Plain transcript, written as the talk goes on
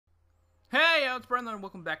Hey, it's Brendan, and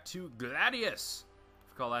welcome back to Gladius. If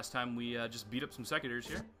you recall last time, we just beat up some secators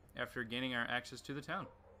here after gaining our access to the town.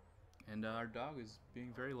 And our dog is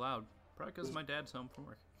being very loud, probably because my dad's home from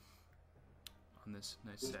work on this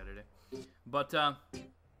nice Saturday. But, I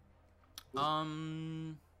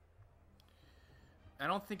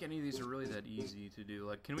don't think any of these are really that easy to do.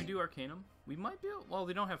 Like, can we do Arcanum? We might be able, well,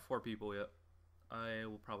 they don't have 4 people yet. I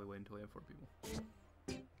will probably wait until we have 4 people.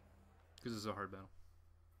 Because this is a hard battle.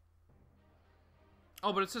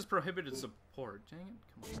 Oh, but it says prohibited support. Dang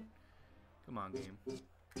it. Come on. Come on, game.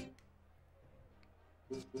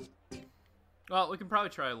 Well, we can probably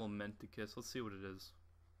try a Lamenticus. Let's see what it is.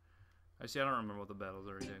 I don't remember what the battles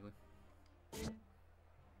are exactly.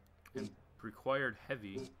 And required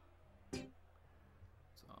heavy.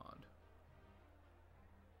 It's odd.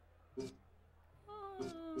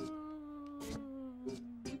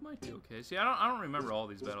 We might do okay. See, I don't remember all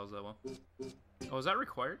these battles that well. Oh, is that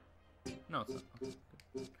required? No, it's not. Okay.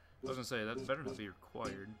 I was gonna say, that better not be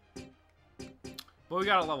required. But we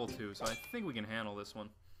got a level 2, so I think we can handle this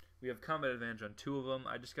one. We have combat advantage on 2 of them.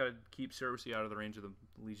 I just gotta keep Cersei out of the range of the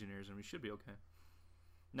Legionnaires, and we should be okay.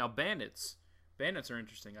 Now, bandits. Bandits are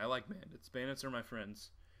interesting. I like bandits. Bandits are my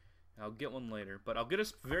friends. I'll get one later, but I'll get a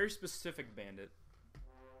very specific bandit.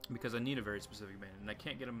 Because I need a very specific bandit, and I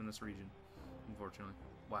can't get them in this region, unfortunately.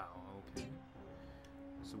 Wow, okay.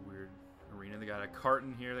 It's a weird arena. They got a cart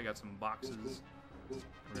in here. They got some boxes.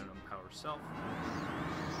 We're gonna empower self.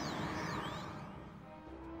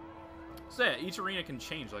 So yeah, each arena can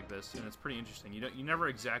change like this, and it's pretty interesting. You never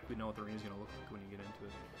exactly know what the arena's gonna look like when you get into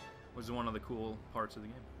it, which is one of the cool parts of the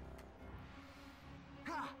game.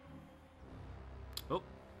 Oh,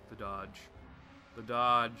 the dodge, the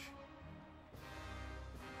dodge.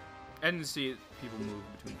 And to see people move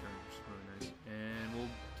between turns, really nice. And we'll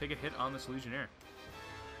take a hit on this Legionnaire.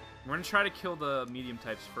 We're gonna try to kill the medium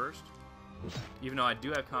types first. Even though I do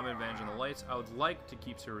have combat advantage on the lights, I would like to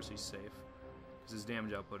keep Cersei safe. Because his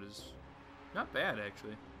damage output is not bad,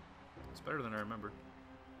 actually. It's better than I remembered.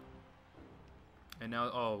 And now,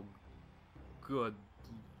 oh, good.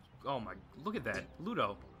 Oh my, look at that.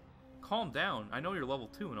 Ludo, calm down. I know you're level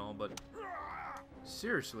 2 and all, but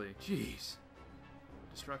seriously, jeez.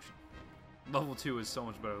 Destruction. Level 2 is so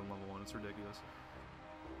much better than level 1. It's ridiculous.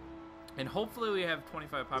 And hopefully we have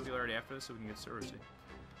 25 popularity after this so we can get Cersei.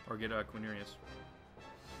 Or get Quinerius.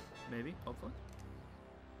 Maybe, hopefully.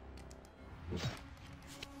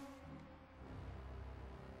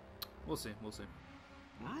 We'll see, we'll see.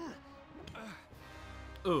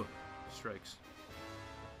 Ugh, strikes.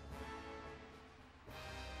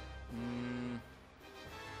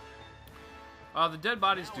 The dead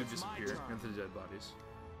bodies do disappear. Into the dead bodies.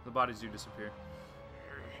 The bodies do disappear.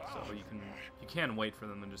 So you can wait for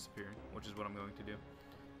them to disappear, which is what I'm going to do.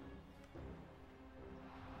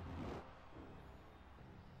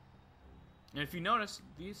 And if you notice,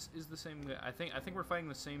 this is the same. I think we're fighting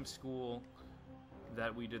the same school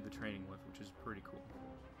that we did the training with, which is pretty cool.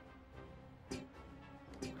 All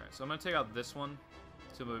right, so I'm gonna take out this one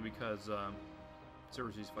simply because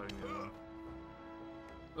Cersei's fighting the other one.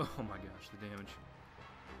 Oh my gosh, the damage!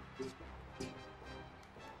 You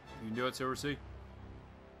can do it, Cersei.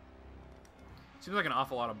 Seems like an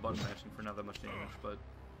awful lot of button mashing for not that much damage, but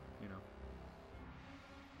you know,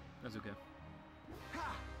 that's okay.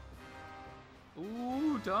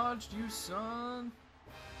 Ooh, dodged you, son.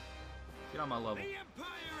 Get on my level. The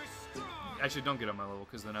Empire is strong. Actually, don't get on my level,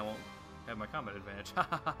 because then I won't have my combat advantage.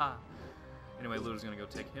 Anyway, Ludo's gonna go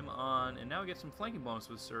take him on, and now we get some flanking bonus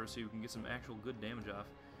with Cersei. We can get some actual good damage off.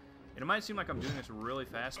 And it might seem like I'm doing this really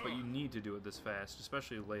fast, but you need to do it this fast,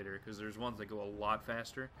 especially later, because there's ones that go a lot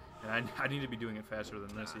faster, and I need to be doing it faster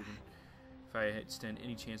than this, even if I stand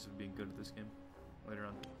any chance of being good at this game later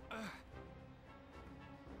on.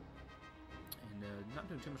 Not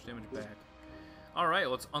doing too much damage back. Alright,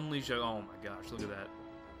 let's unleash. Oh my gosh, look at that.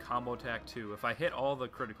 Combo attack 2. If I hit all the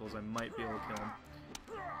criticals, I might be able to kill him.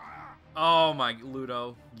 Oh my,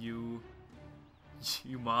 Ludo. You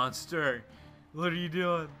monster. What are you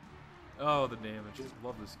doing? Oh, the damage.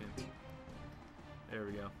 Love this game. There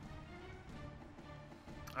we go.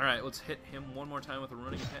 Alright, let's hit him one more time with a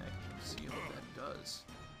running attack. See what that does.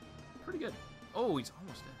 Pretty good. Oh, he's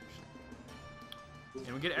almost dead, actually.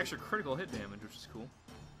 And we get extra critical hit damage, which is cool.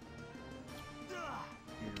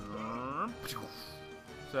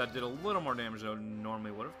 So that did a little more damage than I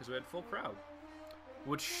normally would have, because we had full crowd.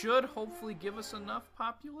 Which should hopefully give us enough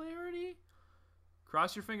popularity.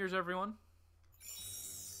 Cross your fingers, everyone.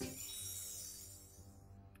 Good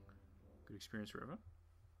experience for everyone.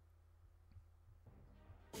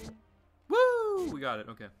 Woo! We got it.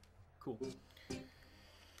 Okay. Cool.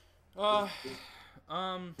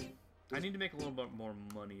 I need to make a little bit more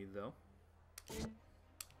money, though.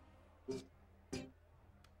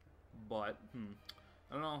 But,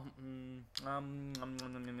 I don't know. I'm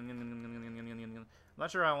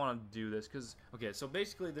not sure how I want to do this, because, okay, so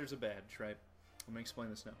basically there's a badge, right? Let me explain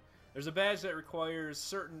this now. There's a badge that requires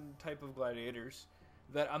certain type of gladiators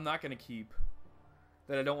that I'm not going to keep,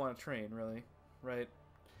 that I don't want to train, really, right?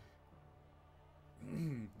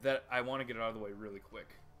 That I want to get it out of the way really quick.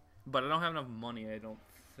 But I don't have enough money, I don't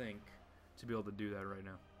think, to be able to do that right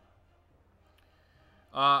now.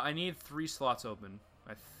 I need 3 slots open.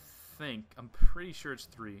 I'm pretty sure it's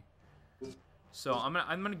 3. So I'm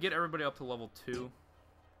gonna get everybody up to level 2.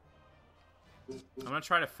 I'm gonna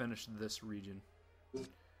try to finish this region.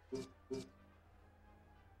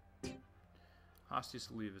 Hostius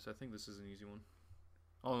Levis. I think this is an easy one.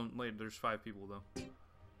 Oh, wait, there's 5 people though.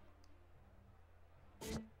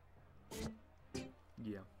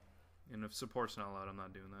 Yeah. And if support's not allowed, I'm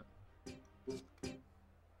not doing that.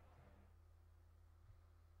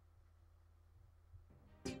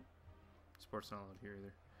 Support's not allowed here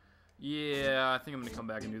either. Yeah, I think I'm gonna come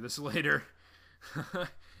back and do this later.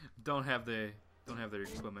 don't have the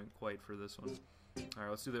equipment quite for this one. All right,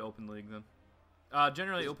 let's do the open league then.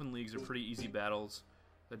 Generally, open leagues are pretty easy battles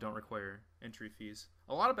that don't require entry fees.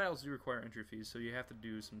 A lot of battles do require entry fees, so you have to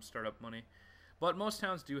do some startup money. But most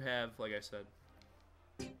towns do have, like I said,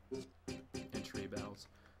 entry battles.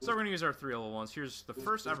 So we're going to use our 3 level ones. Here's the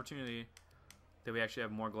first opportunity that we actually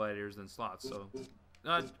have more gladiators than slots. So,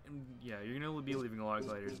 yeah, you're going to be leaving a lot of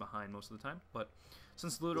gladiators behind most of the time. But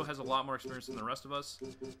since Ludo has a lot more experience than the rest of us,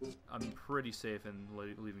 I'm pretty safe in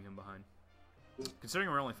leaving him behind. Considering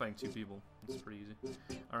we're only fighting 2 people, it's pretty easy.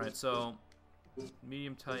 Alright, so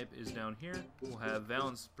medium type is down here. We'll have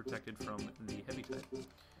Valens protected from the heavy type.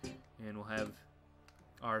 And we'll have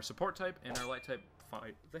our support type and our light type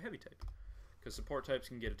fight the heavy type. Because support types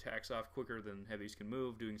can get attacks off quicker than heavies can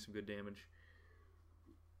move, doing some good damage.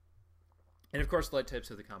 And of course, light types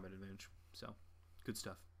have the combat advantage. So, good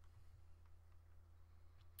stuff.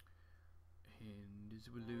 And is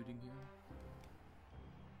it loading here?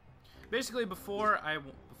 Basically, before I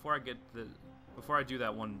do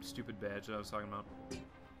that one stupid badge that I was talking about,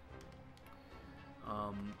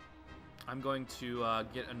 I'm going to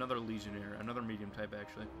get another Legionnaire, another medium type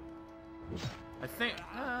actually. I think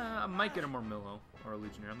I might get a Mormillo or a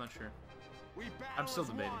Legionnaire. I'm not sure. I'm still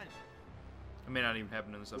debating. It may not even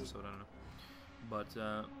happen in this episode. I don't know. But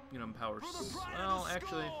you know, powers. Well,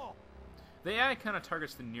 actually, the AI kind of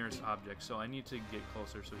targets the nearest object, so I need to get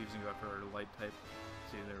closer. So he's gonna go after our light type.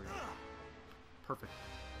 See, there we go. Perfect.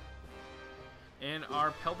 And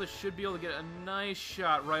our Peltis should be able to get a nice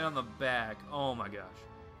shot right on the back. Oh my gosh.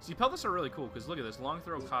 See, Peltis are really cool, because look at this. Long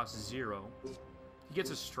throw costs 0. He gets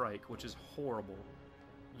a strike, which is horrible.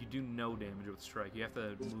 You do no damage with strike. You have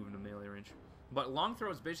to move into melee range. But long throw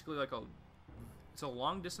is basically like it's a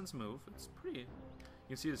long distance move. It's pretty... You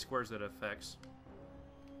can see the squares that it affects.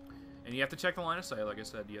 And you have to check the line of sight, like I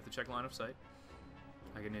said. You have to check the line of sight.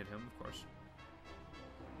 I can hit him, of course.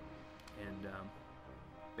 And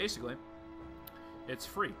basically, it's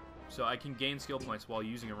free. So I can gain skill points while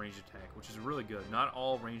using a ranged attack, which is really good. Not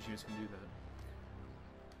all ranged units can do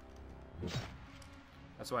that.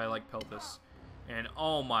 That's why I like Peltis. And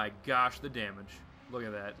oh my gosh, the damage. Look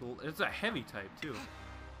at that. It's a heavy type, too.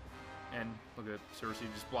 And look at Cersei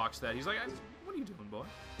just blocks that. He's like, what are you doing, boy?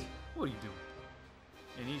 What are you doing?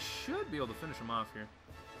 And he should be able to finish him off here.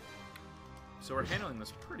 So we're handling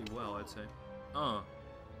this pretty well, I'd say.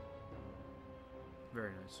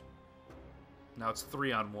 Very nice. Now it's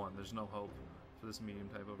 3-on-1. There's no hope for this medium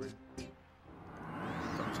type over here.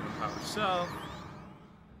 Comes to the power cell.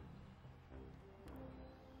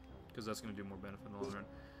 Because that's going to do more benefit in the long run.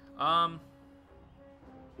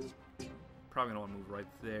 Probably going to want to move right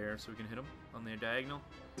there so we can hit him on the diagonal.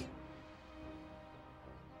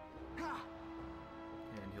 And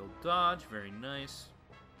he'll dodge. Very nice.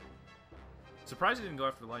 Surprised he didn't go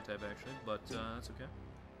after the light type, actually, but that's okay.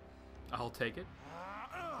 I'll take it.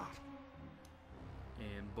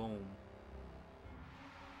 And boom.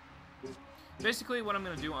 Basically, what I'm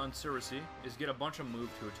going to do on Cersei is get a bunch of move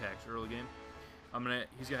to attacks early game.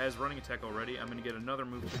 He has running attack already. I'm going to get another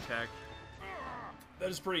move to attack. That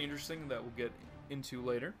is pretty interesting that we'll get into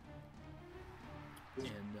later.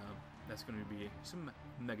 And that's going to be some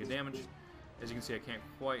mega damage. As you can see, I can't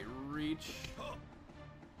quite reach.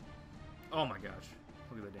 Oh my gosh.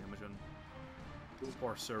 Look at the damage on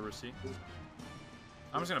poor Cersei.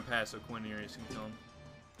 I'm just going to pass so Quiniris can kill him.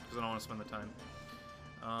 Because I don't want to spend the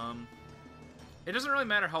time. It doesn't really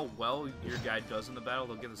matter how well your guy does in the battle.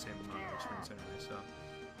 They'll get the same amount of experience anyway, so...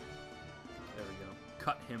 There we go.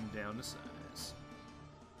 Cut him down to size.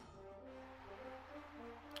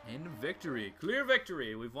 And victory. Clear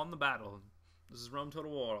victory. We've won the battle. This is Rome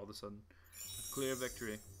Total War all of a sudden. Clear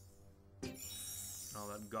victory. All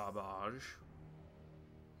that garbage.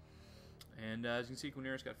 And as you can see,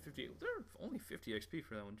 Quinerius got 50. They're only 50 XP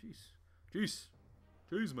for that one. Jeez. Jeez.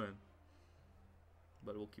 Jeez, man.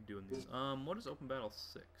 But we'll keep doing these. What is Open Battle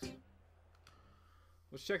 6?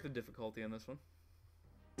 Let's check the difficulty on this one.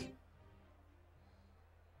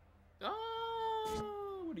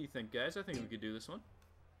 What do you think, guys? I think we could do this one.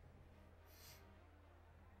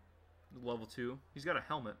 Level 2. He's got a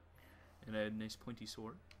helmet and a nice pointy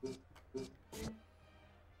sword.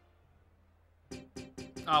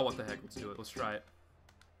 Ah, what the heck? Let's do it. Let's try it.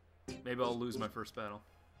 Maybe I'll lose my first battle.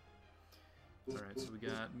 Alright, so we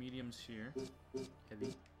got mediums here.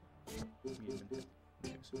 Heavy. Medium and heavy.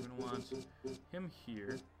 Okay, so we're going to want him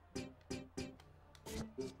here.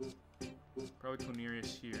 Probably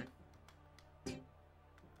Quinerius here.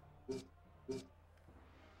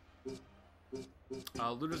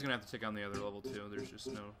 Ludo's gonna have to take on the other level 2. There's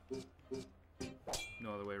just no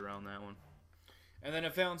other way around that one. And then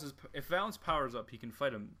if Valence powers up, he can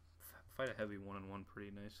fight a heavy one-on-one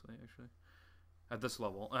pretty nicely, actually. At this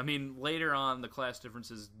level, I mean, later on the class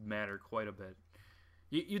differences matter quite a bit.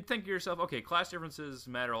 You'd think to yourself, okay, class differences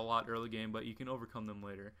matter a lot early game, but you can overcome them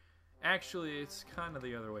later. Actually, it's kind of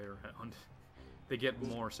the other way around. They get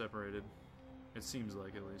more separated. It seems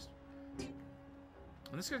like, at least.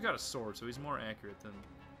 And this guy's got a sword, so he's more accurate than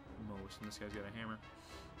most. And this guy's got a hammer.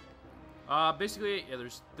 Basically, yeah,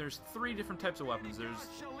 there's 3 different types of weapons.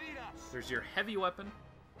 There's your heavy weapon.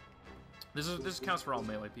 This counts for all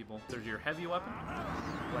melee people. There's your heavy weapon,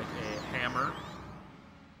 like a hammer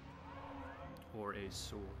or a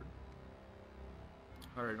sword,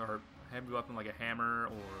 or heavy weapon like a hammer,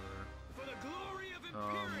 or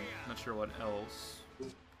not sure what else.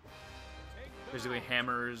 Basically,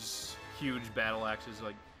 hammers, huge battle axes,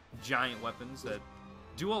 like giant weapons that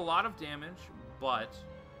do a lot of damage, but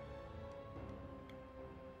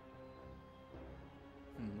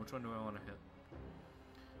which one do I want to hit?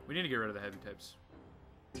 We need to get rid of the heavy types.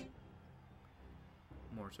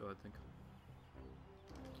 More so, I think.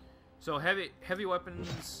 So heavy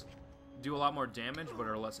weapons do a lot more damage, but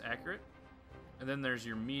are less accurate. And then there's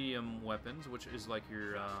your medium weapons, which is like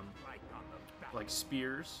your like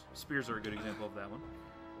spears. Spears are a good example of that one.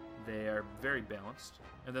 They are very balanced.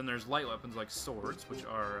 And then there's light weapons like swords, which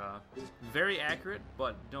are very accurate,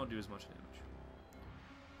 but don't do as much damage.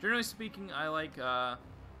 Generally speaking, I like the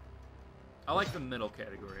middle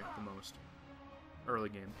category the most, early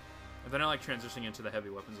game. And then I like transitioning into the heavy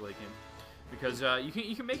weapons late game, because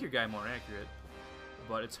you can make your guy more accurate,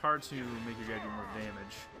 but it's hard to make your guy do more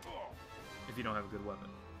damage if you don't have a good weapon.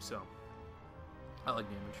 So I like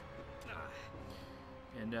damage.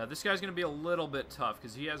 And this guy's going to be a little bit tough,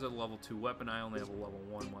 because he has a level 2 weapon. I only have a level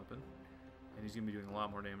 1 weapon. And he's going to be doing a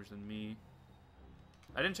lot more damage than me.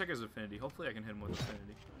 I didn't check his affinity. Hopefully I can hit him with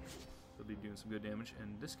affinity. He'll be doing some good damage.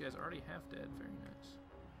 And this guy's already half dead. Very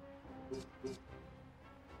nice.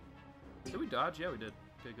 Did we dodge? Yeah, we did.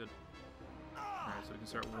 Okay, good. Alright, so we can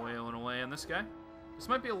start wailing away on this guy. This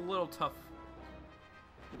might be a little tough.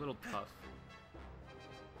 A little tough.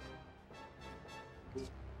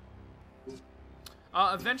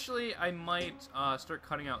 Eventually, I might start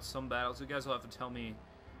cutting out some battles. You guys will have to tell me.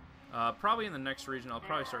 Probably in the next region, I'll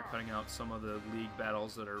probably start cutting out some of the league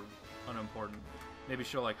battles that are unimportant. Maybe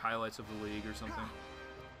show like highlights of the league or something.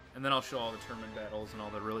 And then I'll show all the tournament battles and all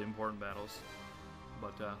the really important battles.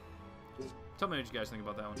 But tell me what you guys think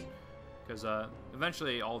about that one. Because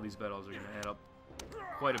eventually, all these battles are going to add up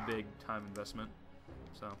quite a big time investment.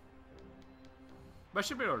 So, but I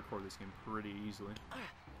should be able to record this game pretty easily.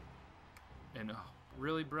 And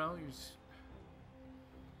really, bro?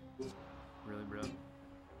 Really, bro?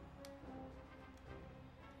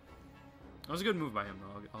 That was a good move by him,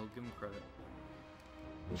 though. I'll give him credit.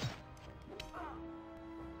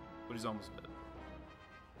 But he's almost dead.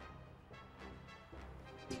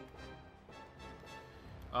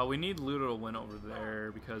 We need Ludo to win over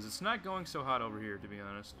there, because it's not going so hot over here, to be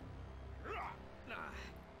honest.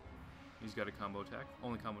 He's got a combo attack.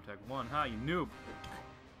 Only combo attack 1. Ha, you noob!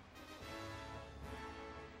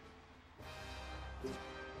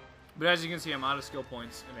 But as you can see, I'm out of skill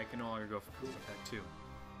points, and I can no longer go for combo attack 2.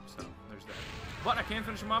 So, there's that. But I can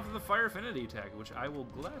finish him off with a fire affinity attack, which I will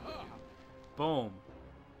gladly do. Boom.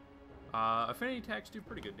 Affinity attacks do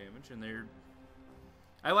pretty good damage, and they're...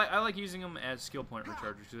 I like using them as skill point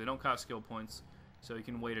rechargers, because they don't cost skill points, so you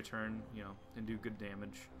can wait a turn, you know, and do good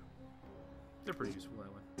damage. They're pretty useful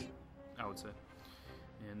that way, I would say.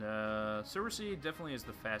 And Cerberus definitely is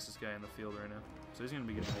the fastest guy in the field right now, so he's going to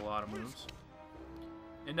be getting a lot of moves.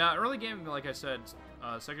 And early game, like I said,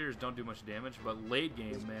 Secondaries don't do much damage, but late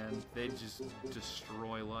game, man, they just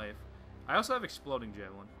destroy life. I also have Exploding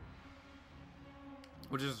Javelin,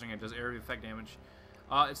 which is interesting. It does area effect damage.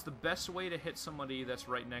 It's the best way to hit somebody that's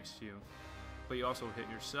right next to you, but you also hit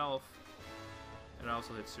yourself, and I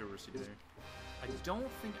also hit Seriously there. I don't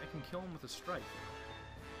think I can kill him with a strike.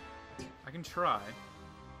 I can try,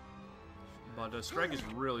 but strike is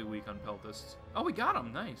really weak on Peltists. Oh, we got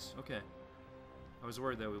him! Nice. Okay. I was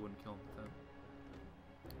worried that we wouldn't kill him with that,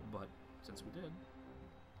 but since we did,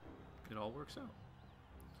 it all works out.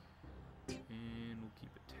 And we'll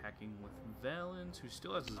keep attacking with Valens, who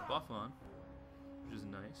still has his buff on, which is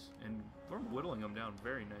nice. And we're whittling him down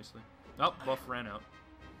very nicely. Oh, buff ran out.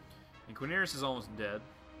 And Quineris is almost dead,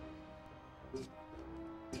 which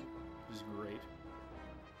is great.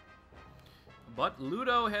 But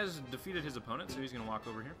Ludo has defeated his opponent, so he's going to walk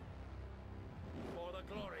over here. For the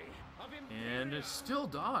glory of And still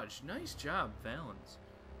dodged. Nice job, Valens.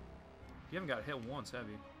 You haven't got hit once, have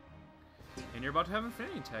you? And you're about to have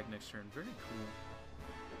Infinity attack next turn. Very cool.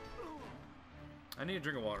 I need a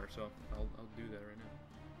drink of water, so I'll do that right now.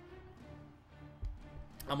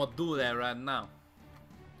 I'm gonna do that right now.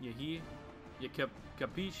 You hear? You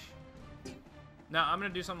capiche? Now, I'm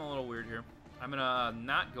gonna do something a little weird here. I'm gonna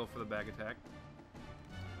not go for the back attack,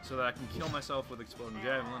 so that I can kill myself with Exploding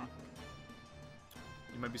Javelin.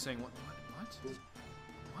 You might be saying, what?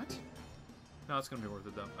 No, it's gonna be worth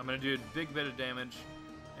it though. I'm gonna do a big bit of damage,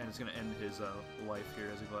 and it's gonna end his life here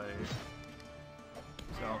as a gladiator.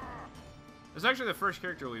 So, it's actually the first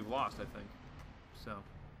character we've lost, I think. So,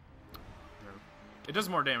 it does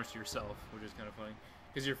more damage to yourself, which is kind of funny,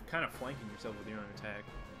 because you're kind of flanking yourself with your own attack.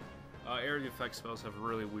 Area effect spells have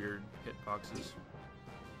really weird hitboxes.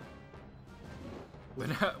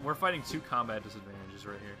 We're fighting 2 combat disadvantages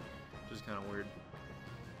right here, which is kind of weird.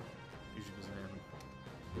 Usually doesn't happen.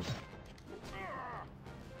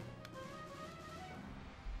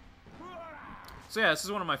 So yeah, this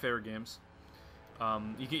is one of my favorite games.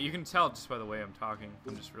 You can tell just by the way I'm talking.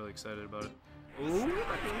 I'm just really excited about it. Ooh,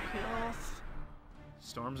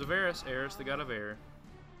 Storms of Eris. Eris, the god of air.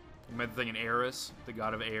 You might be thinking Eris, the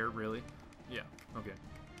god of air, really? Yeah, okay.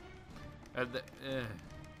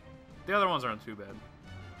 The other ones aren't too bad.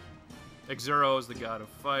 Exuro is the god of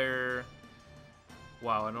fire.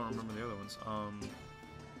 Wow, I don't remember the other ones.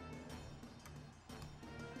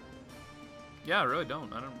 Yeah, I really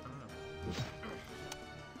don't. I don't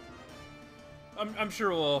know. I'm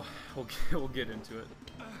sure we'll get into it.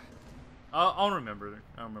 I'll remember.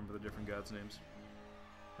 I'll remember the different gods' names.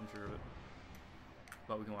 I'm sure of it.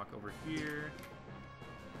 But we can walk over here.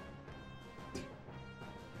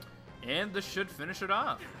 And this should finish it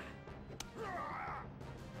off.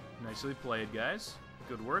 Nicely played, guys.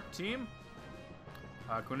 Good work, team.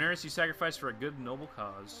 Quineris, you sacrificed for a good, noble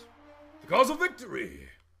cause. the cause of victory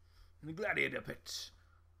In the gladiator pit.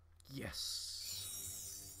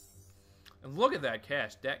 Yes. And look at that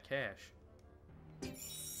cash. That cash.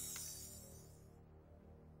 It's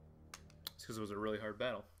because it was a really hard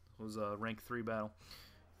battle. It was a rank 3 battle.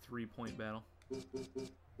 3-point battle.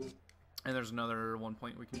 And there's another 1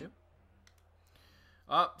 point we can do.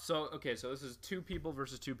 So this is 2 people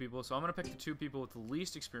versus 2 people. So I'm going to pick the 2 people with the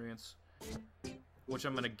least experience, which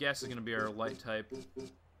I'm going to guess is going to be our light type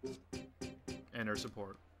and our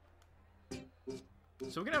support.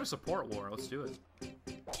 So we can have a support war. Let's do it.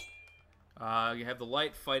 You have the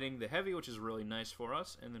light fighting the heavy, which is really nice for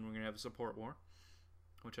us. And then we're going to have a support war,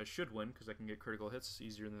 which I should win because I can get critical hits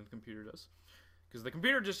easier than the computer does. Because the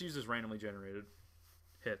computer just uses randomly generated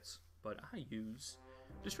hits, but I use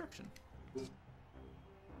destruction.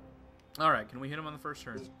 Alright, can we hit him on the first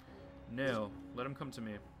turn? No. Let him come to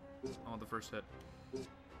me. I want the first hit.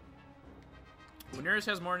 Quineris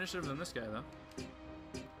has more initiative than this guy, though.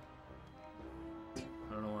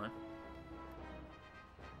 I don't know why.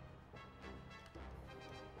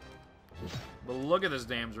 But look at this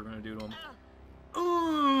damage we're going to do to him.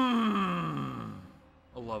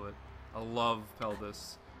 I love it. I love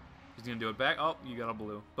Peltis. He's going to do it back. Oh, you got a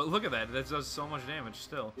blue. But look at that. That does so much damage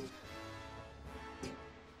still.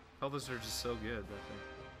 Peltis are just so good, I think.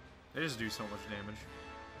 They just do so much damage.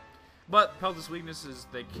 But Peltis' weakness is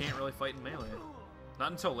they can't really fight in melee.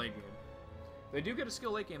 Not until late game. They do get a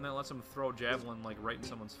skill late game that lets them throw Javelin like right in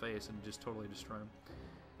someone's face and just totally destroy them.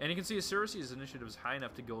 And you can see Cersei's initiative is high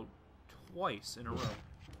enough to go twice in a row.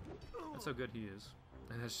 That's how good he is.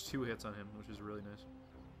 And has 2 hits on him, which is really nice.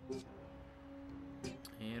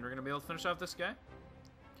 And we're going to be able to finish off this guy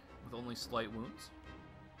with only slight wounds.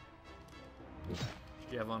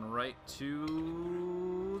 Javelin right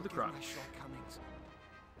to the crotch.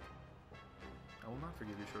 I will not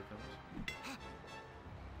forgive your shortcomings.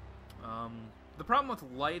 The problem with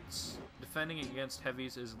lights defending against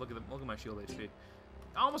heavies is look at my shield HP.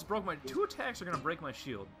 I almost broke my 2 attacks are gonna break my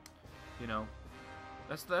shield. You know,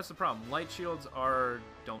 that's the problem. Light shields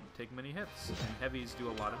don't take many hits, and heavies do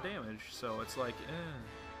a lot of damage. So it's like,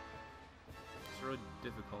 it's really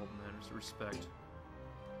difficult in that respect.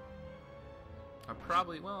 I'll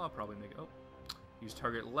probably make it. Oh, use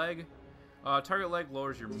target leg. Target leg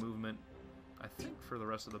lowers your movement, I think, for the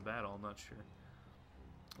rest of the battle. I'm not sure.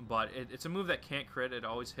 But it's a move that can't crit. It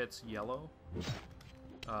always hits yellow,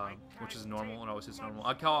 which is normal. It always hits normal.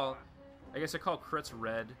 I guess I call crits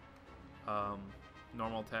red,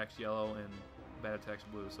 normal attacks yellow, and bad attacks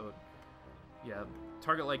blue. So, yeah,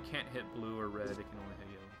 target leg can't hit blue or red. It can only hit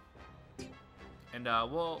yellow. And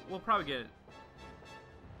we'll probably get.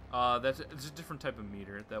 It's a different type of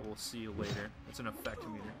meter that we'll see later. It's an effect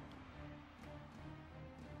meter.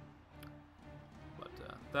 But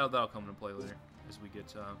that'll come into play later as we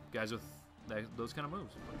get guys with those kind of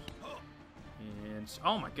moves, of course. And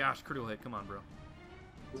oh my gosh, critical hit! Come on, bro.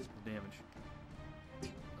 The damage.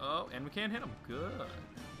 Oh, and we can't hit him. Good.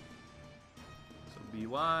 So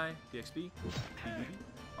BY, BXB, BBB,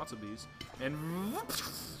 lots of Bs, and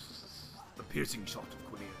The piercing shot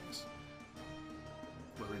of Quirinius.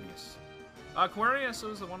 Quirinius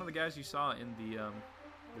was one of the guys you saw in the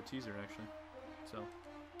teaser, actually. So,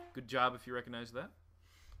 good job if you recognize that.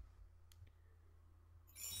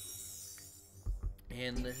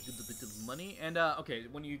 And a bit of money. And, okay,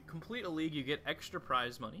 when you complete a league, you get extra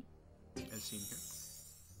prize money, as seen here.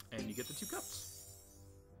 And you get the 2 cups.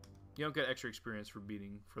 You don't get extra experience for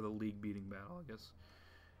the league beating battle, I guess.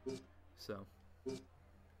 So,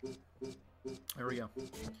 there we go.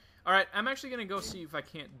 Alright, I'm actually going to go see if I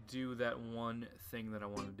can't do that one thing that I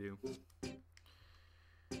want to do.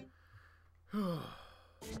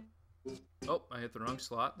 Oh, I hit the wrong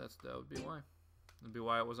slot. That would be why. That'd be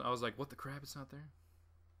why I was like, what the crap? It's not there.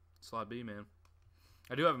 Slot B, man.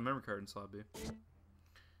 I do have a memory card in slot B. I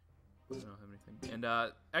don't have anything. And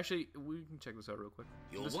actually, we can check this out real quick.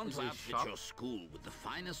 You'll want to outfit your school with the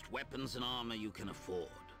finest weapons and armor you can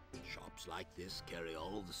afford. Shops like this carry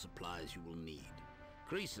all the supplies you will need.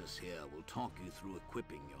 Croesus here will talk you through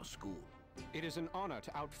equipping your school. It is an honor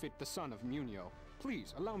to outfit the son of Munio.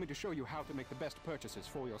 Please, allow me to show you how to make the best purchases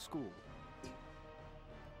for your school.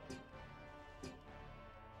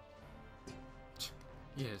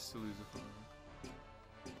 Yes, to lose a phone.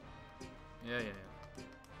 Yeah.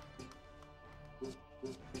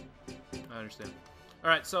 I understand.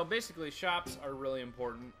 Alright, so basically, shops are really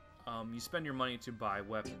important. You spend your money to buy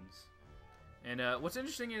weapons. And what's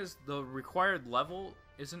interesting is the required level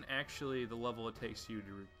isn't actually the level it takes you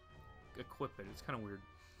to equip it. It's kind of weird.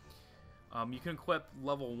 You can equip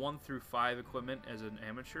level 1 through 5 equipment as an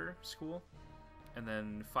amateur school, and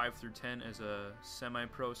then 5 through 10 as a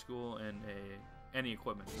semi-pro school, and any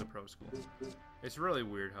equipment as a pro school. It's really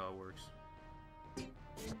weird how it works.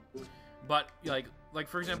 But like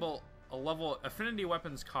for example, affinity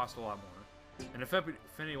weapons cost a lot more. And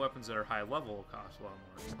affinity weapons that are high level cost a lot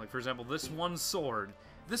more. Like, for example, this one sword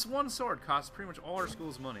costs pretty much all our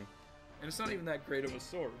school's money. And it's not even that great of a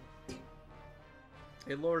sword.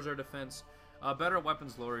 It lowers our defense. Better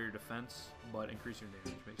weapons lower your defense, but increase your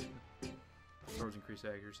damage, basically. Swords increase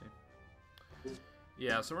accuracy.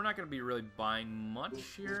 Yeah, so we're not going to be really buying much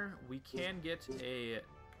here. We can get a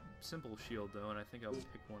simple shield, though, and I think I'll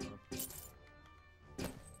pick one up.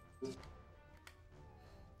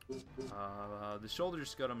 The shoulder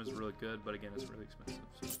scutum is really good, but again, it's really expensive.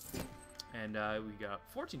 So. And we got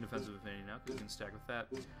 14 defensive affinity now, because we can stack with that.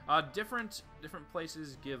 Different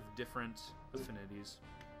places give different affinities.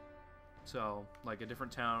 So, like a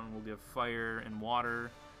different town will give fire and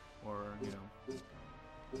water, or, you know.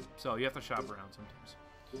 So, you have to shop around sometimes.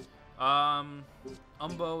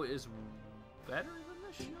 Umbo is better than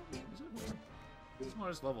this shield? Is it? Well,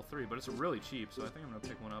 it's level 3, but it's really cheap, so I think I'm going to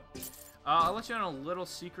pick one up. I'll let you know a little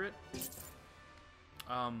secret.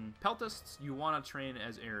 Peltists, you want to train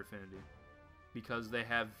as air affinity, because they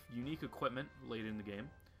have unique equipment late in the game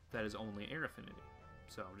that is only air affinity.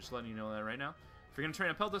 So, just letting you know that right now. If you're going to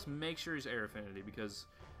train a Peltist, make sure he's air affinity, because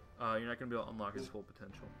you're not going to be able to unlock his full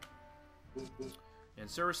potential. And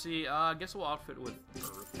Cersei, I guess we'll outfit with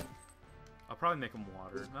Earth. I'll probably make him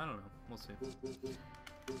water. I don't know. We'll see.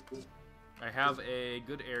 I have a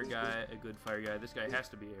good air guy, a good fire guy. This guy has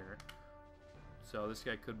to be air. So this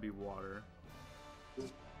guy could be water.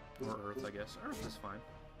 Or Earth, I guess. Earth is fine.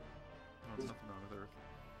 Oh, nothing wrong with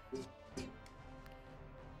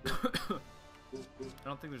Earth. I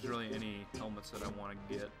don't think there's really any helmets that I want to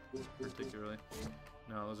get, particularly.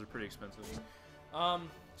 No, those are pretty expensive.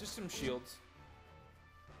 Just some shields.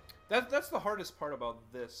 That's the hardest part about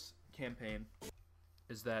this campaign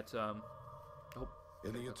is that oh,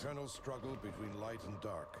 In the eternal struggle between light and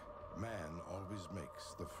dark, man always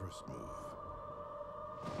makes the first move.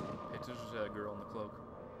 hey, this is a girl in the cloak.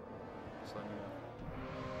 Just letting you know.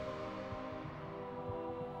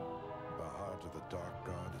 The heart of the dark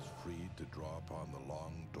god is freed to draw upon the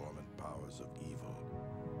long dormant powers of evil.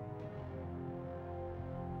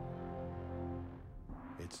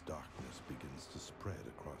 Its darkness begins to spread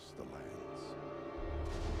across the lands.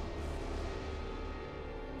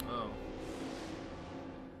 Oh.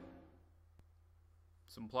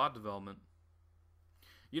 Some plot development.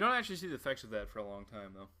 You don't actually see the effects of that for a long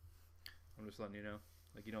time, though. I'm just letting you know.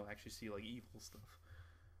 Like, you don't actually see, like, evil stuff.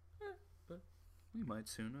 But we might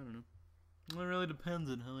soon, I don't know. It really depends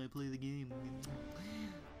on how I play the game.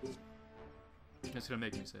 It's gonna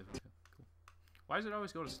make me save. Okay, cool. Why does it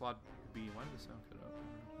always go to slot B? Why did the sound cut out?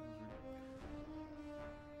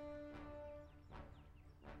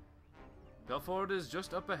 Belfort is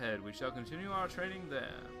just up ahead. We shall continue our training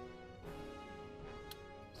there.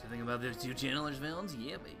 Something about those two channelers, Valens?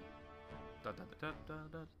 Yeah, baby.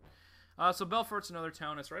 So Belfort's another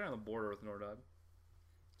town. It's right on the border with Nordog.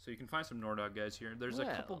 So you can find some Nordog guys here. There's a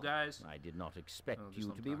couple guys. I did not expect Oh, you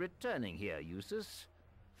just to be on top. returning here, Eustace.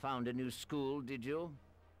 Found a new school, did you?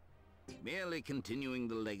 Merely continuing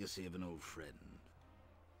the legacy of an old friend.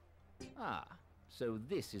 Ah, so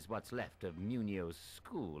this is what's left of Munio's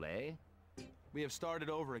school, eh? We have started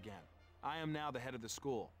over again. I am now the head of the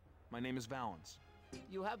school. My name is Valens.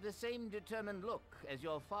 You have the same determined look as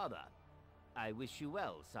your father. I wish you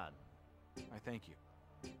well, son. I thank you.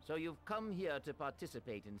 So you've come here to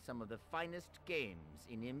participate in some of the finest games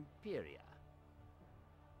in Imperia.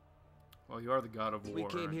 Well, you are the god of war. We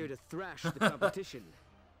came here to thrash the competition.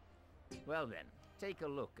 Well then, take a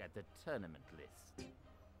look at the tournament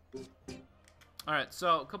list. Alright,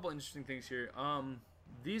 so a couple interesting things here.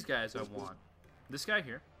 These guys I want. This guy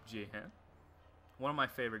here, Jehan. One of my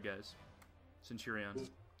favorite guys. Centurion.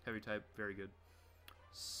 Heavy type, very good.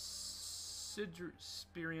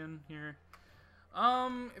 Spirion here.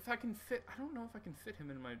 If I can fit, I don't know if I can fit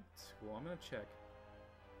him in my school. I'm gonna check.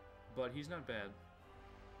 But he's not bad.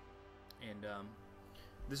 And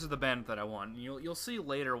this is the bandit that I want. You'll see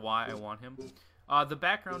later why I want him. The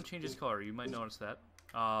background changes color. You might notice that.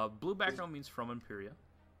 Blue background means from Imperia.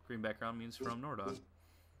 Green background means from Nordog.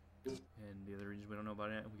 And the other regions we don't know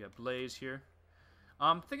about it. We got Blaze here.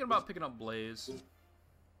 I'm thinking about picking up Blaze.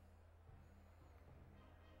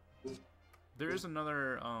 There is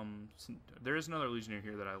another Legionnaire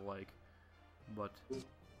here that I like, but I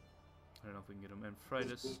don't know if we can get him.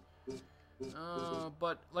 Amphritis.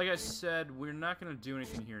 But like I said, we're not gonna do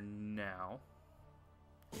anything here now.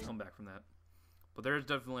 We'll come back from that. But there's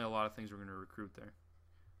definitely a lot of things we're gonna recruit there.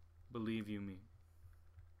 Believe you me.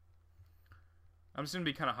 I'm just gonna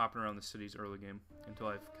be kind of hopping around the cities early game until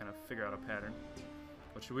I kind of figure out a pattern.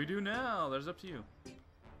 What should we do now? That's up to you.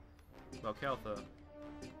 Valcaltha.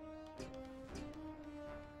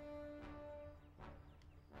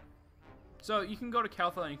 So you can go to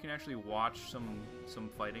Caltha and you can actually watch some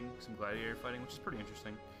fighting, some gladiator fighting, which is pretty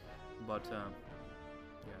interesting. But yeah,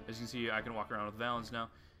 as you can see, I can walk around with Valens now.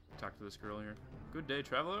 Talk to this girl here. Good day,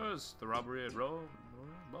 travelers. The robbery at Rome.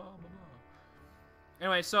 Blah, blah, blah.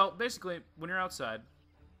 Anyway, so basically, when you're outside,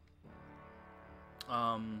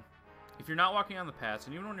 if you're not walking on the paths,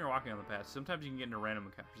 and even when you're walking on the paths, sometimes you can get into random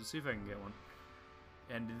encounters. Let's see if I can get one.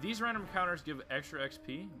 And these random encounters give extra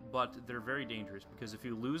XP, but they're very dangerous because if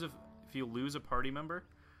you lose a party member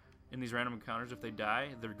in these random encounters, if they die,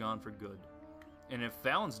 they're gone for good. And if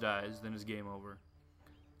Valens dies, then it's game over.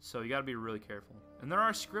 So you gotta be really careful. And there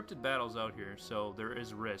are scripted battles out here, so there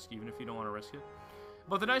is risk, even if you don't want to risk it.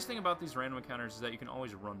 But the nice thing about these random encounters is that you can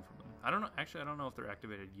always run from them. I don't know, actually I don't know if they're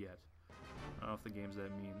activated yet. I don't know if the game's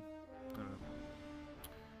that mean. I don't know.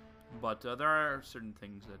 But there are certain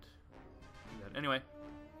things that do that. Anyway.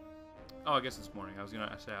 Oh, I guess it's morning. I was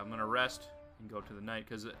gonna say I'm gonna rest and go to the night,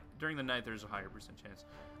 because during the night there's a higher % chance.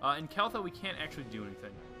 In Caltha we can't actually do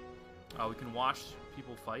anything. We can watch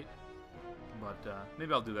people fight, but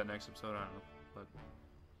maybe I'll do that next episode, I don't know. But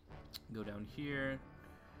go down here.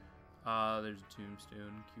 There's a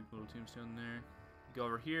tombstone, cute little tombstone there. Go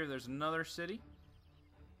over here, there's another city.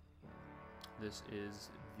 This is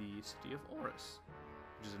the city of Oris,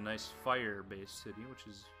 which is a nice fire-based city, which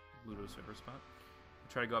is Ludo's favorite spot. I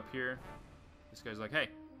try to go up here. This guy's like, hey,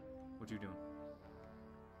 what you doing?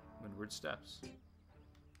 Windward Steps.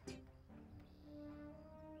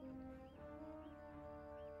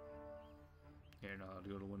 You're not allowed to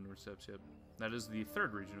go to Windward Steps yet. That is the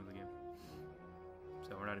third region of the game.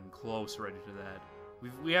 So we're not even close ready to that.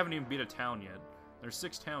 We haven't even beat a town yet. There's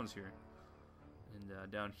 6 towns here.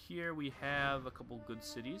 And down here we have a couple good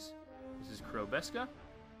cities. This is Krobeska.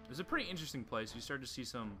 It's a pretty interesting place. You start to see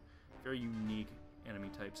some very unique enemy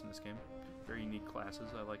types in this game. Very unique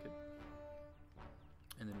classes. I like it.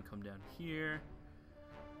 And then we come down here.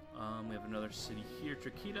 We have another city here,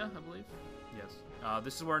 Trakita, I believe. Yes.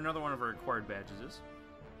 This is where another one of our required badges is.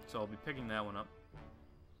 So I'll be picking that one up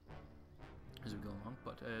as we go along.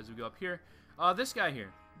 But as we go up here, this guy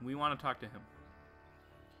here, we want to talk to him.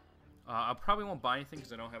 I probably won't buy anything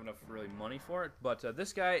because I don't have enough really money for it. But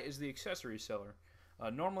this guy is the accessory seller.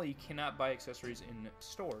 Normally you cannot buy accessories in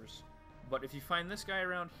stores. But if you find this guy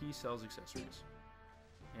around, he sells accessories.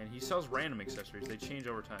 And he sells random accessories. They change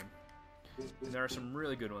over time. And there are some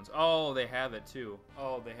really good ones. Oh, they have it too.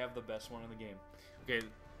 Oh, they have the best one in the game. Okay,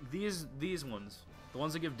 these ones, the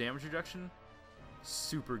ones that give damage reduction,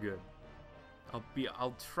 super good.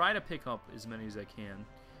 I'll try to pick up as many as I can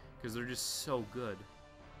because they're just so good.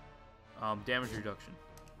 Damage reduction.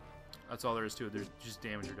 That's all there is to it. There's just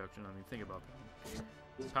damage reduction. I mean, think about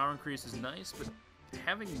that. Power increase is nice, but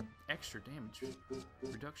having extra damage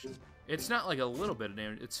reduction. It's not like a little bit of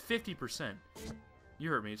damage. It's 50%. You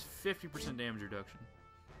heard me. It's 50% damage reduction.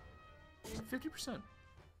 50%.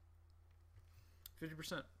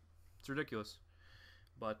 50%. It's ridiculous.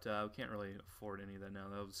 But we can't really afford any of that now.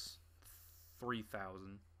 That was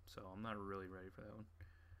 3,000. So I'm not really ready for that one.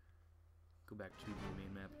 Go back to the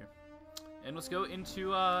main map here. And let's go into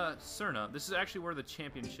Cerna. This is actually where the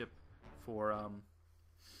championship for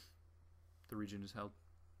the region is held.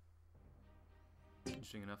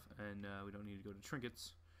 Interesting enough. And we don't need to go to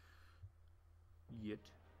trinkets yet.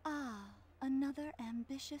 Ah, another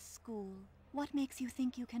ambitious school. What makes you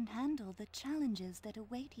think you can handle the challenges that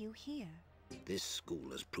await you here? This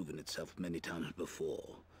school has proven itself many times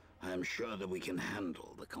before. I am sure that we can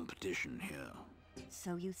handle the competition here.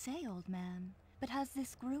 So you say, old man. But has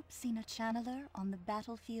this group seen a channeler on the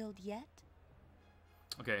battlefield yet?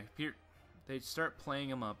 Okay, here they start playing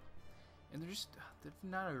them up, and they're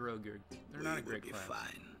not a real good. They're not a great class. We'll be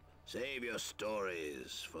fine. Save your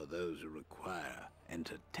stories for those who require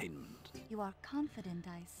entertainment. You are confident,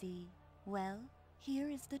 I see. Well, here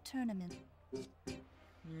is the tournament.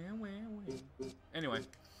 Yeah, well. Anyway,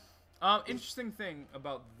 interesting thing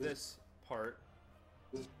about this part.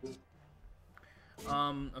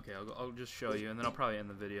 Okay, I'll just show you, and then I'll probably end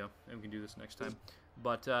the video, and we can do this next time.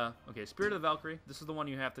 But, okay, Spirit of the Valkyrie. This is the one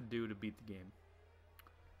you have to do to beat the game.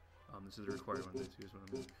 This is the required one. Here's what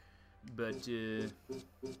I mean. But,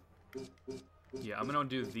 yeah, I'm gonna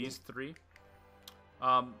do these three.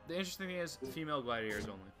 The interesting thing is female gladiators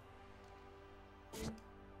only.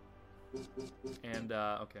 And,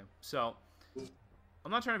 okay, so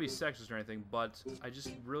I'm not trying to be sexist or anything, but I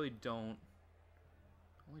just really don't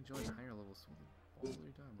only join higher levels. What are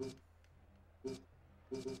you talking about?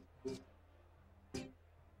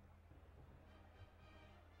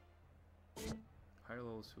 Higher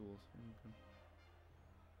level schools.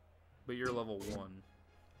 But you're level 1.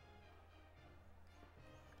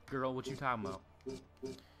 Girl, what you talking about?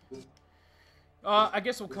 I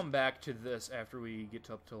guess we'll come back to this after we get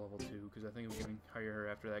up to level 2, because I think we can hire her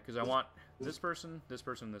after that. Because I want this person, this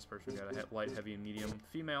person, this person. We got a light, heavy, and medium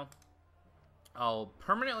female. I'll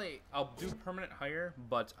do permanent hire,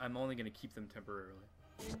 but I'm only going to keep them temporarily.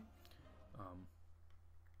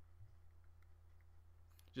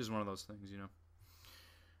 Just one of those things, you know.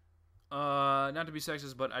 Not to be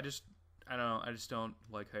sexist, but I don't know. I just don't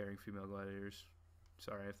like hiring female gladiators.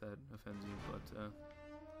 Sorry if that offends you, but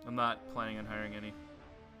I'm not planning on hiring any.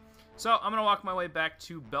 So I'm gonna walk my way back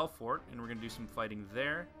to Belfort, and we're gonna do some fighting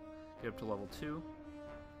there. Get up to level 2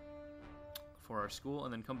 for our school,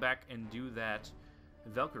 and then come back and do that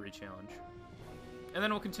Valkyrie challenge. And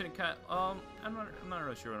then we'll continue. I'm not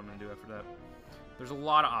really sure what I'm gonna do after that. There's a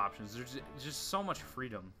lot of options. There's just so much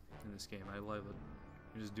freedom in this game. I love it.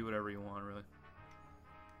 You just do whatever you want, really.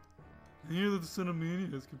 I hear that the Son of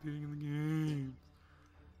Mania is competing in the games.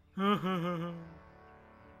 Shut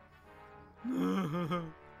up.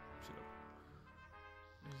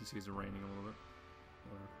 You can see it's raining a little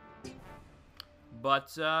bit.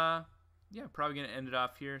 But, yeah, probably going to end it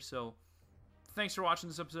off here. So, thanks for watching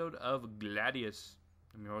this episode of Gladius.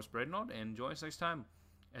 I'm your host, Bradenald, and join us next time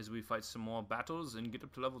as we fight some more battles and get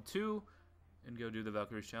up to level 2 and go do the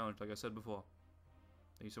Valkyries challenge, like I said before.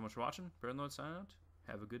 Thank you so much for watching. Bradenald signing out.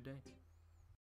 Have a good day.